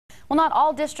Well, not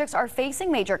all districts are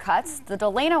facing major cuts. The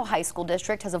Delano High School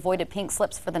District has avoided pink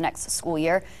slips for the next school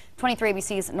year. 23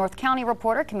 ABC's North County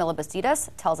reporter Camila Bastidas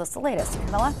tells us the latest.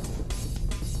 Camila?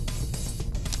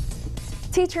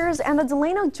 Teachers and the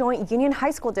Delano Joint Union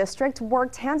High School District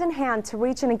worked hand in hand to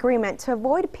reach an agreement to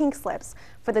avoid pink slips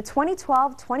for the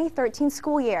 2012-2013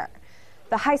 school year.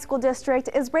 The high school district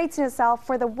is bracing itself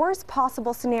for the worst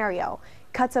possible scenario,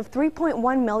 cuts of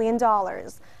 $3.1 million.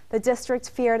 The district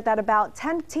feared that about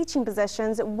 10 teaching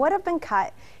positions would have been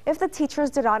cut if the teachers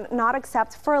did not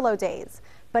accept furlough days.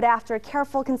 But after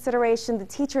careful consideration, the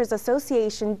Teachers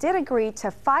Association did agree to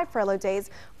 5 furlough days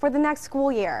for the next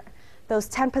school year. Those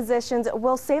 10 positions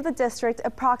will save the district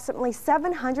approximately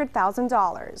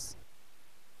 $700,000.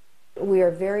 We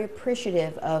are very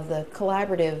appreciative of the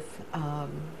collaborative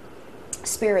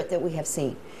spirit that we have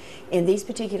seen. In these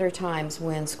particular times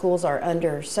when schools are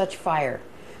under such fire,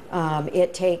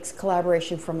 it takes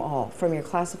collaboration from all, from your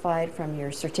classified, from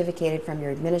your certificated, from your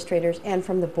administrators, and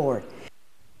from the board.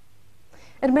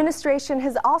 Administration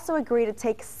has also agreed to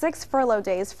take 6 furlough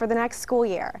days for the next school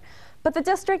year. But the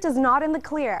district is not in the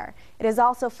clear. It is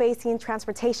also facing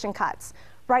transportation cuts.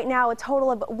 Right now, a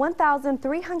total of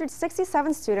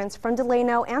 1,367 students from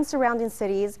Delano and surrounding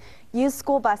cities use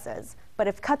school buses. But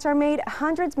if cuts are made,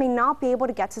 hundreds may not be able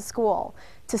to get to school.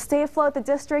 To stay afloat, the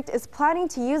district is planning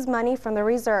to use money from the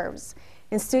reserves.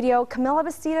 In studio, Camila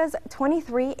Bastidas,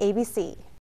 23 ABC.